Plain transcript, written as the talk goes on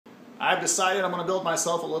I've decided I'm going to build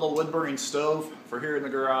myself a little wood-burning stove for here in the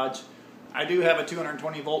garage. I do have a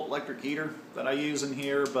 220 volt electric heater that I use in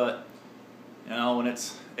here, but you know, when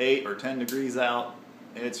it's 8 or 10 degrees out,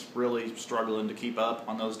 it's really struggling to keep up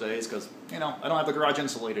on those days because, you know, I don't have the garage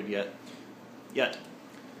insulated yet.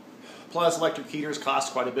 Plus, electric heaters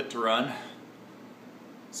cost quite a bit to run.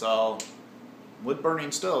 So,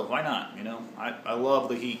 wood-burning stove, why not? You know, I love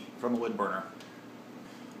the heat from a wood burner.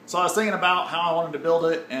 So I was thinking about how I wanted to build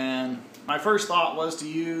it, and my first thought was to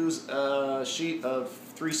use a sheet of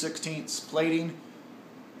 3/16 plating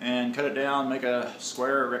and cut it down, make a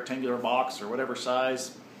square or rectangular box or whatever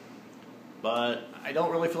size. But I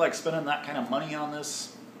don't really feel like spending that kind of money on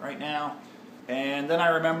this right now. And then I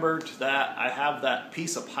remembered that I have that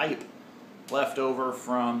piece of pipe left over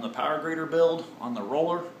from the power grader build on the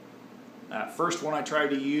roller. That first one I tried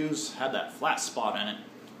to use had that flat spot in it.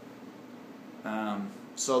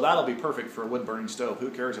 So that'll be perfect for a wood burning stove.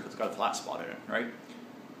 Who cares if it's got a flat spot in it, right?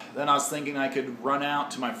 Then I was thinking I could run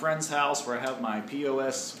out to my friend's house where I have my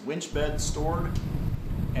POS winch bed stored,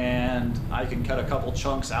 and I can cut a couple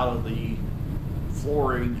chunks out of the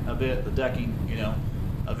flooring a bit, the decking, you know,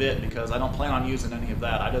 a bit, because I don't plan on using any of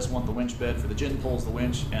that. I just want the winch bed for the gin pulls, the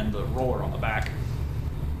winch, and the roller on the back.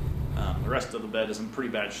 The rest of the bed is in pretty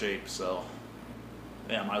bad shape, so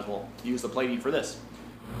yeah, might as well use the plating for this.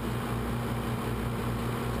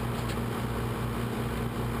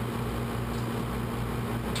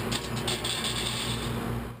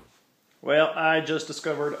 Well, I just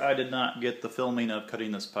discovered I did not get the filming of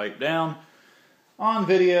cutting this pipe down on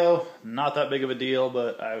video. Not that big of a deal,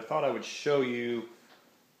 but I thought I would show you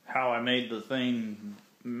how I made the thing,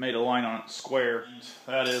 made a line on it square.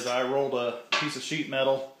 That is, I rolled a piece of sheet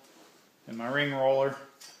metal in my ring roller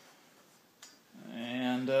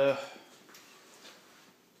and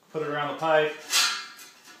put it around the pipe.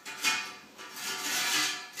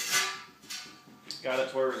 Got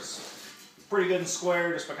it to where it's pretty good and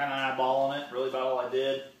square, just by kind of eyeballing it. Really about all I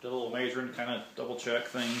did. Did a little measuring to kind of double check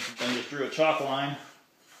things. Then just drew a chalk line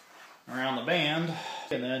around the band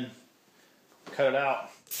and then cut it out.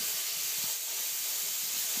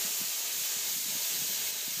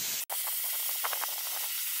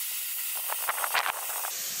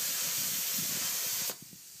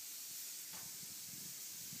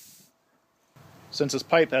 Since this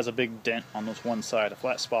pipe has a big dent on this one side, a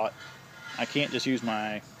flat spot, I can't just use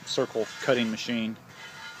my circle cutting machine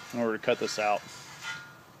in order to cut this out.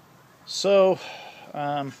 So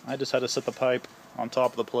I just had to set the pipe on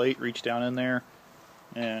top of the plate, reach down in there,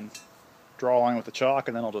 and draw a line with the chalk,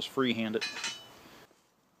 and then I'll just freehand it.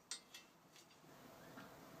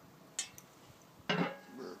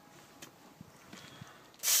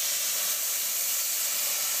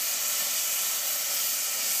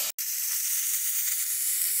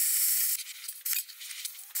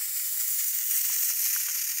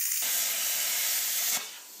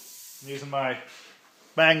 I'm using my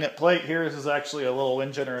magnet plate here. This is actually a little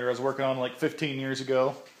wind generator I was working on like 15 years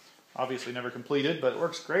ago. Obviously never completed, but it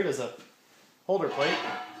works great as a holder plate.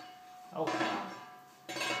 Oh,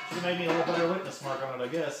 should have made me a little better witness mark on it, I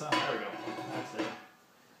guess. Huh? There we go. That's it.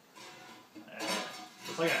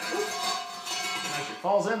 Just like that. Make sure it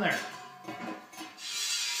falls in there.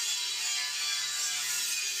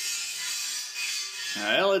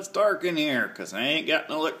 Well, it's dark in here because I ain't got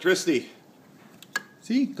no electricity.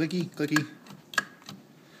 See? Clicky, clicky.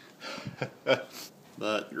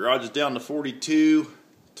 But garage is down to 42,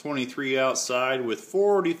 23 outside with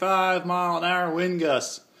 45-mile-an-hour wind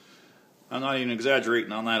gusts. I'm not even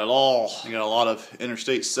exaggerating on that at all. I got a lot of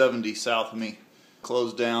Interstate 70 south of me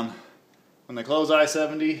closed down. When they close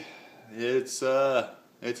I-70, it's a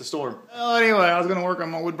storm. Well, anyway, I was going to work on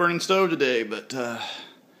my wood-burning stove today, but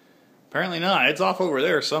apparently not. It's off over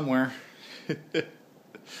there somewhere.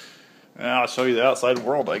 I'll show you the outside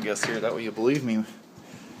world, I guess, here. That way you believe me.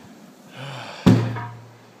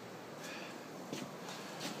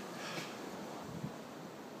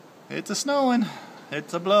 It's a snowing.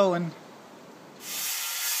 It's a blowing.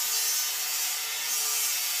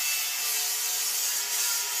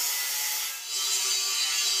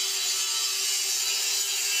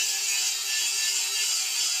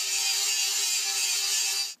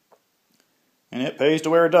 And it pays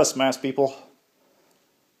to wear a dust mask, people.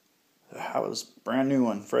 That was a brand new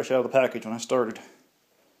one, fresh out of the package when I started.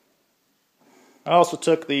 I also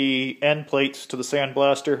took the end plates to the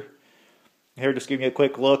sandblaster. Here, just give you a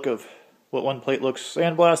quick look of what one plate looks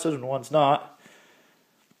sandblasted and one's not.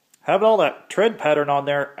 Having all that tread pattern on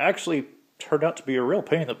there actually turned out to be a real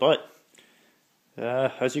pain in the butt.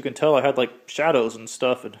 As you can tell, I had like shadows and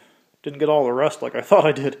stuff and didn't get all the rust like I thought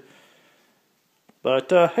I did.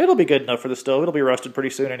 But it'll be good enough for the stove. It'll be rusted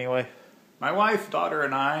pretty soon anyway. My wife, daughter,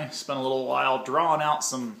 and I spent a little while drawing out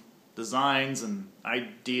some designs and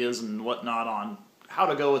ideas and whatnot on how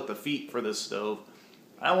to go with the feet for this stove.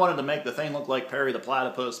 I wanted to make the thing look like Perry the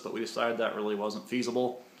Platypus, but we decided that really wasn't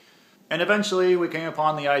feasible. And eventually we came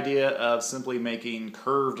upon the idea of simply making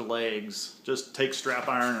curved legs. Just take strap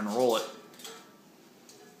iron and roll it.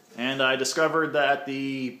 And I discovered that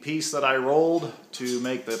the piece that I rolled to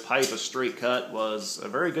make the pipe a straight cut was a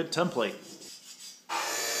very good template.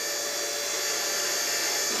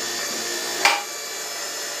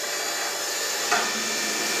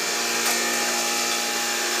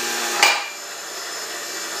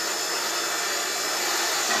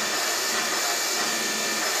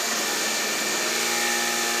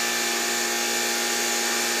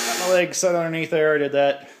 Got my legs set underneath there. I did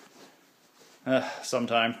that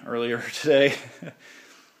sometime earlier today.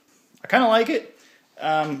 I kind of like it.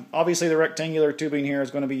 Obviously the rectangular tubing here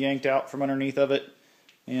is going to be yanked out from underneath of it.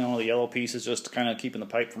 You know, the yellow piece is just kind of keeping the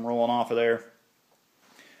pipe from rolling off of there.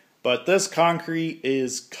 But this concrete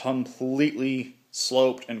is completely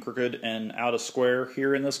sloped and crooked and out of square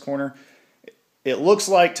here in this corner. It looks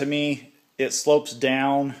like to me it slopes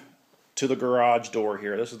down to the garage door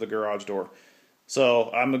here. This is the garage door.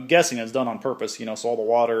 So I'm guessing it's done on purpose, you know, so all the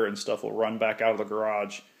water and stuff will run back out of the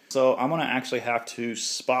garage. So I'm going to actually have to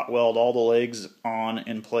spot weld all the legs on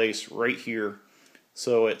in place right here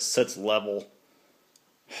so it sits level.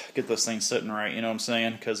 Get this thing sitting right, you know what I'm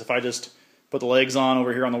saying? Because if I just put the legs on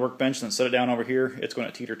over here on the workbench and then set it down over here, it's going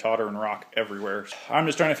to teeter-totter and rock everywhere. I'm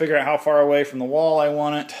just trying to figure out how far away from the wall I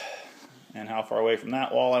want it and how far away from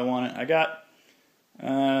that wall I want it. I got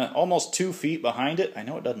almost 2 feet behind it. I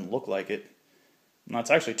know it doesn't look like it. Now,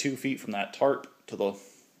 it's actually 2 feet from that tarp to the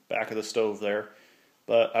back of the stove there.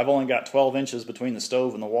 But I've only got 12 inches between the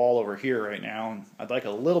stove and the wall over here right now. And I'd like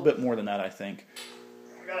a little bit more than that, I think.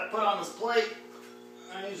 I got to put on this plate.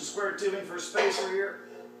 I use a square tubing for a spacer here.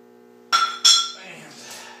 And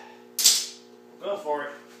go for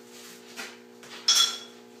it.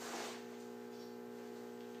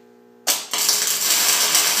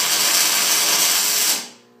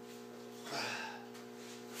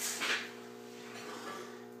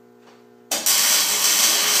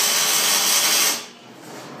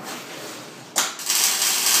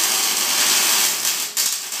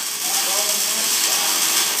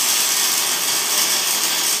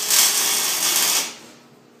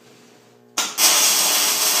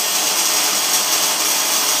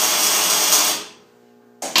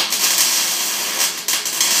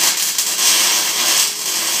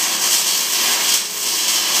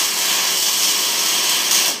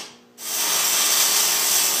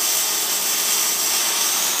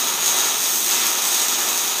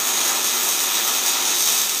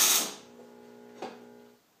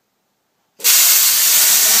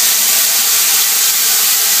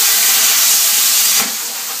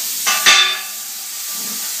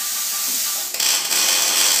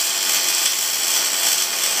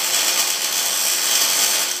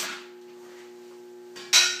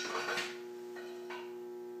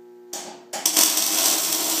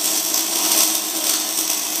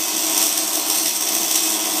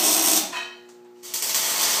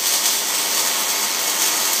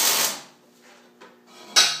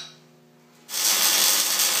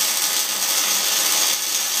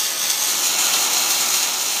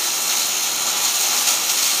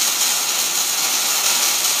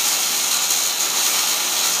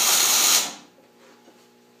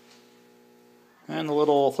 And the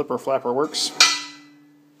little flipper flapper works.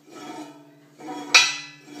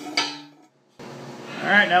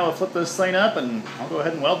 Alright, now we'll flip this thing up and I'll go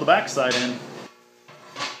ahead and weld the backside in.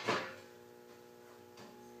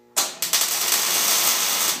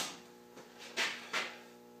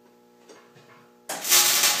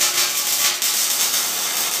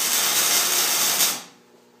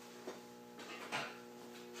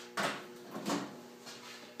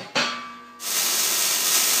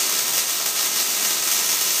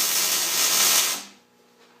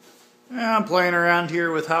 I'm playing around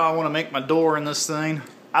here with how I want to make my door in this thing.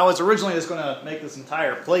 I was originally just going to make this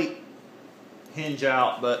entire plate hinge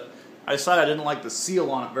out, but I decided I didn't like the seal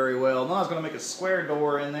on it very well. Then I was going to make a square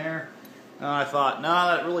door in there, and I thought,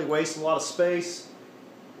 nah, that really wastes a lot of space.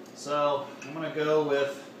 So I'm going to go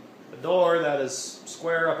with a door that is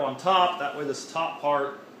square up on top. That way this top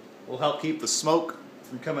part will help keep the smoke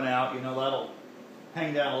from coming out. You know, that'll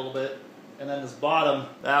hang down a little bit. And then this bottom,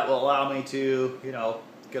 that will allow me to, you know,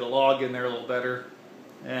 get a log in there a little better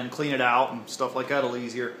and clean it out and stuff like that a little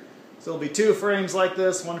easier. So there'll be 2 frames like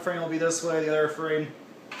this. One frame will be this way, the other frame,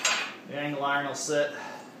 the angle iron will sit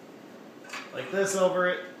like this over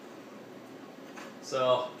it.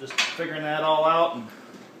 So just figuring that all out and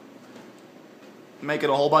making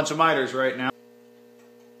a whole bunch of miters right now.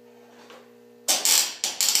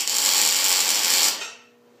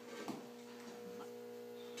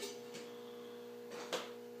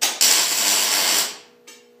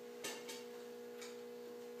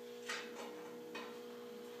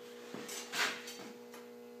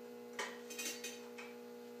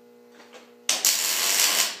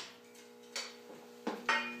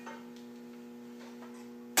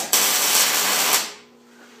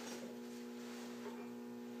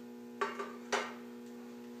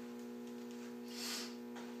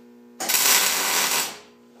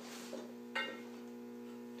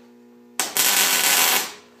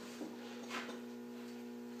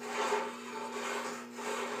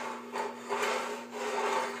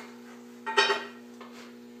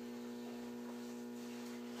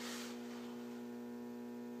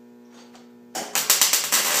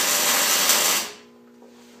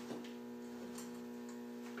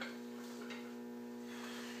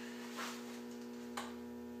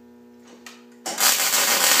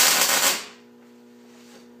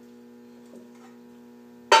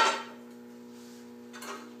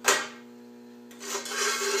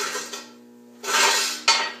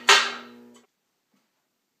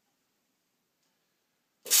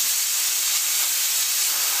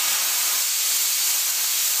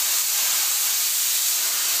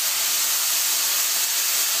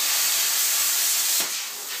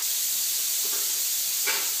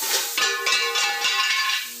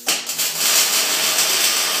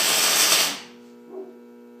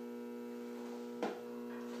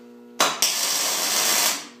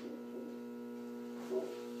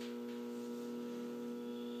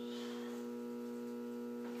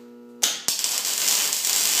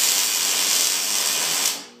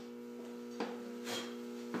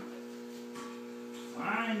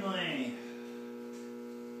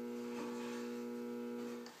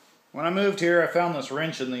 When I moved here, I found this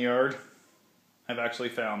wrench in the yard. I've actually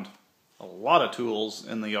found a lot of tools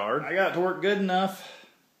in the yard. I got it to work good enough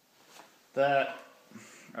that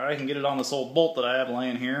I can get it on this old bolt that I have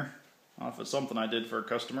laying here. I don't know if it's something I did for a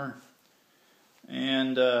customer.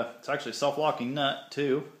 And it's actually a self-locking nut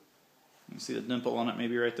too. You can see the dimple on it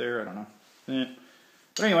maybe right there, I don't know.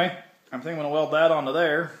 But anyway, I'm thinking I'm going to weld that onto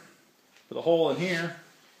there, put a hole in here,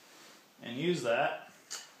 and use that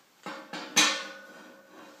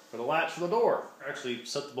for the latch for the door. Actually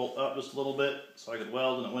set the bolt up just a little bit so I could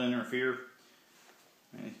weld and it wouldn't interfere.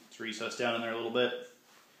 And it's recessed down in there a little bit.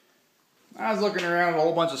 I was looking around at a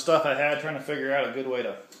whole bunch of stuff I had trying to figure out a good way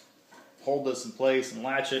to hold this in place and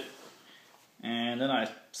latch it. And then I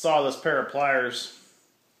saw this pair of pliers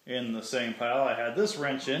in the same pile I had this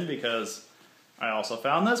wrench in, because I also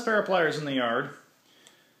found this pair of pliers in the yard.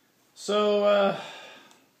 So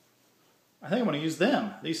I think I'm going to use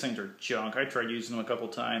them. These things are junk. I tried using them a couple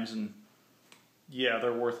times and yeah,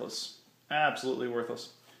 they're worthless. Absolutely worthless.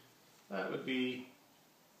 That would be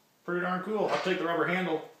pretty darn cool. I'll take the rubber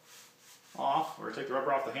handle off, or take the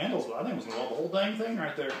rubber off the handles, but I think I'm just going to weld the whole dang thing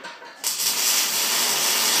right there.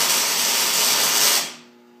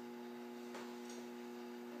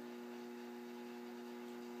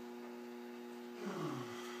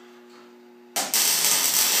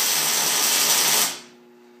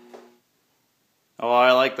 Oh,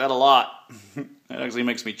 I like that a lot. It actually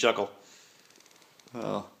makes me chuckle.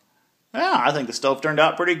 Well, yeah, I think the stove turned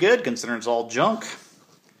out pretty good considering it's all junk.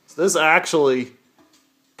 So this actually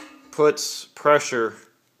puts pressure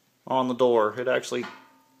on the door. It actually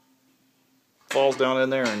falls down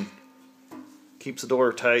in there and keeps the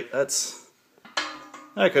door tight. That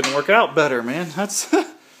couldn't work out better, man.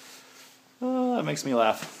 That makes me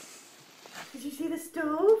laugh. Did you see the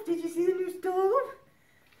stove? Did you see the new stove?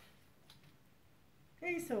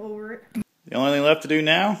 I'm so over it. The only thing left to do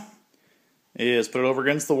now is put it over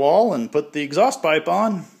against the wall and put the exhaust pipe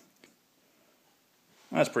on.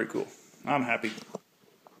 That's pretty cool. I'm happy.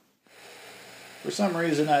 For some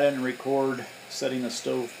reason I didn't record setting the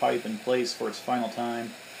stove pipe in place for its final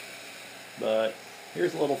time, but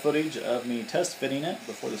here's a little footage of me test fitting it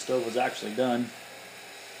before the stove was actually done.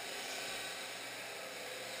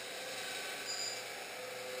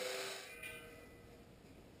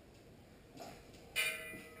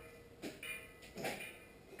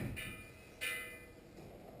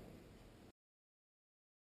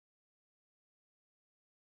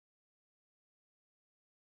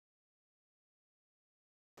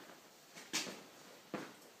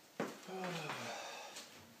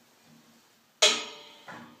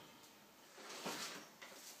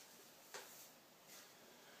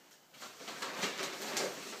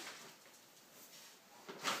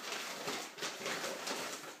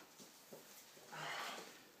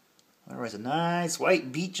 There's a nice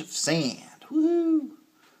white beach of sand. Woohoo!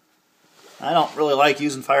 I don't really like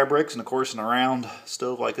using fire bricks, and of course in a round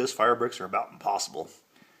stove like this, fire bricks are about impossible.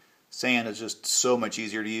 Sand is just so much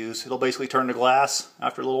easier to use. It'll basically turn to glass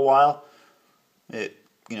after a little while. It,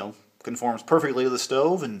 conforms perfectly to the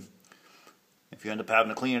stove, and if you end up having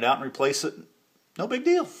to clean it out and replace it, no big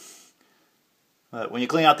deal. But when you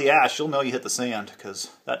clean out the ash, you'll know you hit the sand,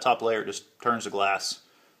 because that top layer just turns to glass.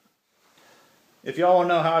 If y'all want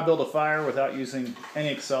to know how I build a fire without using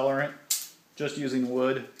any accelerant, just using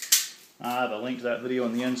wood, I have a link to that video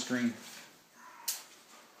in the end screen.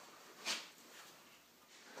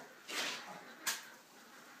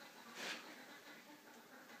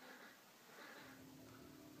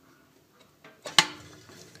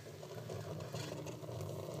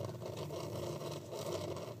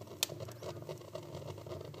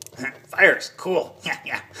 Fire's cool. Yeah.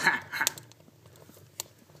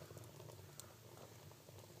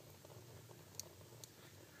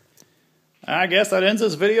 I guess that ends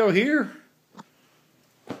this video here.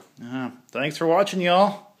 Thanks for watching,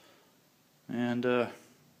 y'all. And,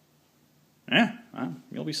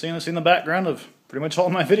 you'll be seeing this in the background of pretty much all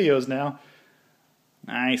my videos now.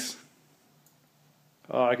 Nice.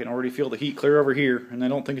 Oh, I can already feel the heat clear over here, and I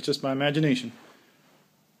don't think it's just my imagination.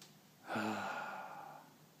 And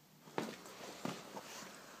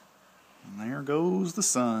there goes the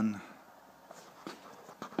sun.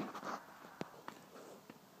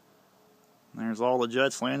 There's all the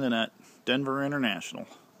jets landing at Denver International.